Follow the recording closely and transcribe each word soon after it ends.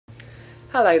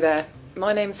Hello there,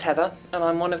 my name's Heather and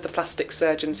I'm one of the plastic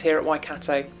surgeons here at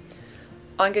Waikato.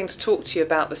 I'm going to talk to you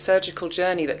about the surgical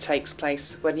journey that takes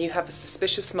place when you have a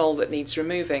suspicious mole that needs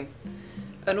removing,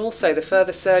 and also the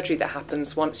further surgery that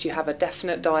happens once you have a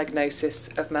definite diagnosis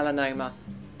of melanoma.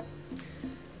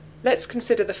 Let's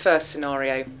consider the first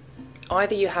scenario.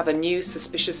 Either you have a new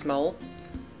suspicious mole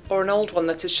or an old one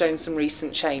that has shown some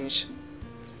recent change.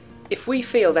 If we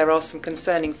feel there are some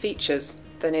concerning features,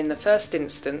 then in the first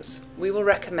instance we will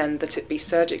recommend that it be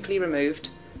surgically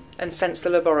removed and sent to the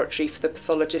laboratory for the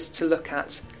pathologist to look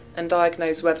at and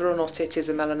diagnose whether or not it is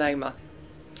a melanoma.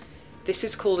 This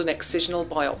is called an excisional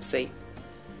biopsy.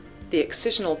 The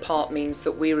excisional part means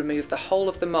that we remove the whole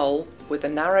of the mole with a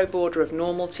narrow border of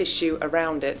normal tissue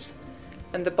around it,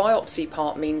 and the biopsy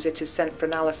part means it is sent for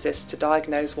analysis to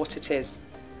diagnose what it is.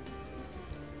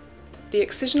 The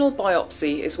excisional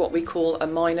biopsy is what we call a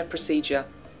minor procedure,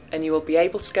 and you will be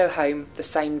able to go home the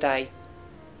same day.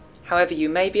 However, you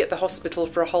may be at the hospital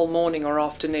for a whole morning or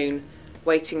afternoon,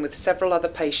 waiting with several other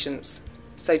patients,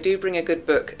 so do bring a good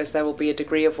book as there will be a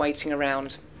degree of waiting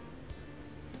around.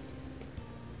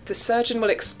 The surgeon will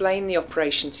explain the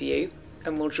operation to you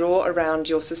and will draw around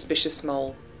your suspicious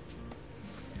mole.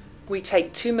 We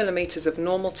take 2 mm of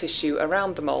normal tissue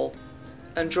around the mole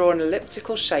and draw an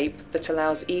elliptical shape that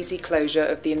allows easy closure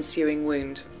of the ensuing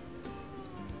wound.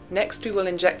 Next, we will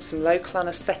inject some local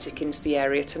anaesthetic into the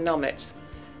area to numb it.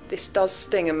 This does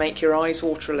sting and make your eyes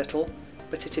water a little,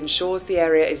 but it ensures the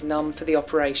area is numb for the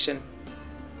operation.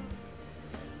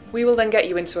 We will then get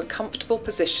you into a comfortable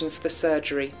position for the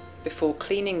surgery before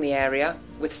cleaning the area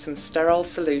with some sterile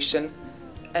solution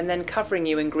and then covering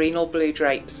you in green or blue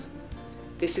drapes.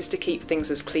 This is to keep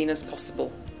things as clean as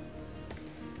possible.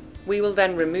 We will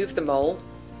then remove the mole,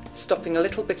 stopping a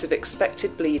little bit of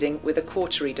expected bleeding with a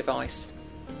cautery device.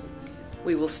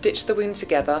 We will stitch the wound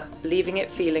together, leaving it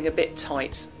feeling a bit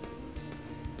tight.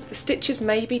 The stitches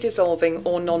may be dissolving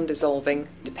or non-dissolving,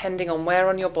 depending on where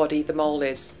on your body the mole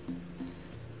is.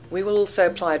 We will also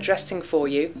apply a dressing for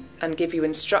you and give you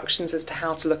instructions as to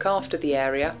how to look after the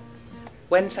area,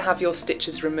 when to have your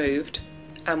stitches removed,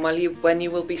 and when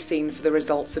you will be seen for the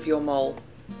results of your mole.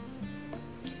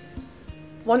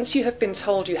 Once you have been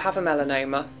told you have a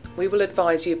melanoma, we will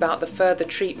advise you about the further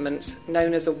treatment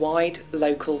known as a wide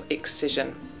local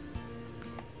excision.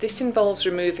 This involves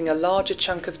removing a larger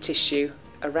chunk of tissue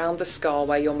around the scar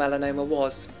where your melanoma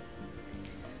was.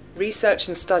 Research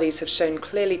and studies have shown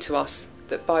clearly to us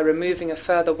that by removing a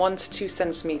further 1 to 2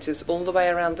 centimetres all the way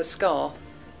around the scar,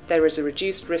 there is a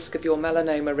reduced risk of your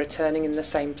melanoma returning in the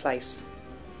same place.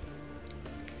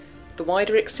 The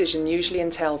wider excision usually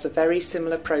entails a very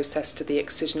similar process to the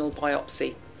excisional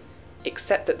biopsy,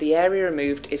 except that the area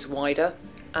removed is wider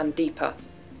and deeper.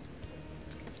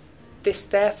 This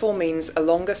therefore means a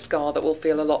longer scar that will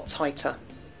feel a lot tighter.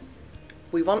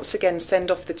 We once again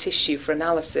send off the tissue for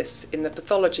analysis in the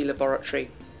pathology laboratory.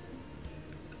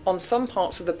 On some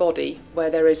parts of the body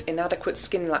where there is inadequate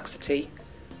skin laxity,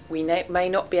 we may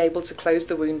not be able to close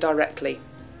the wound directly.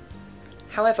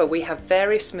 However, we have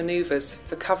various manoeuvres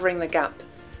for covering the gap,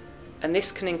 and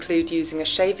this can include using a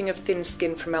shaving of thin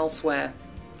skin from elsewhere.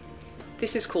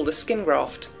 This is called a skin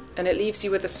graft, and it leaves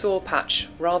you with a sore patch,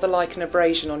 rather like an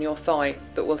abrasion on your thigh,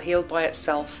 that will heal by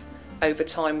itself over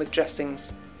time with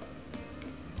dressings.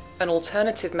 An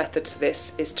alternative method to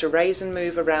this is to raise and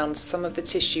move around some of the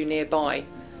tissue nearby,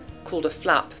 called a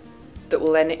flap, that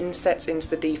will then inset into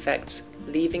the defect,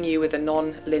 leaving you with a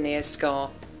non-linear scar.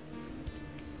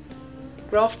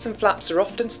 Grafts and flaps are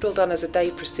often still done as a day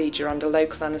procedure under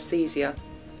local anaesthesia,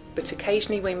 but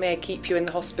occasionally we may keep you in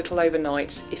the hospital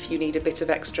overnight if you need a bit of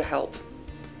extra help.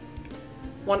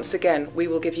 Once again, we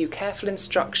will give you careful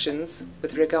instructions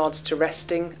with regards to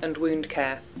resting and wound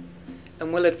care,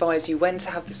 and will advise you when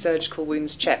to have the surgical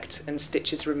wounds checked and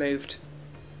stitches removed.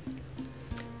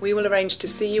 We will arrange to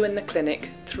see you in the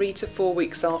clinic 3 to 4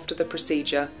 weeks after the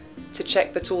procedure to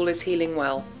check that all is healing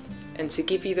well and to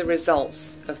give you the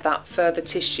results of that further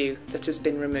tissue that has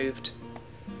been removed.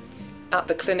 At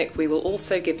the clinic we will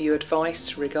also give you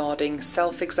advice regarding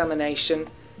self-examination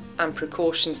and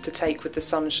precautions to take with the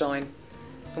sunshine,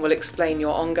 and will explain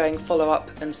your ongoing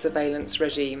follow-up and surveillance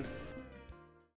regime.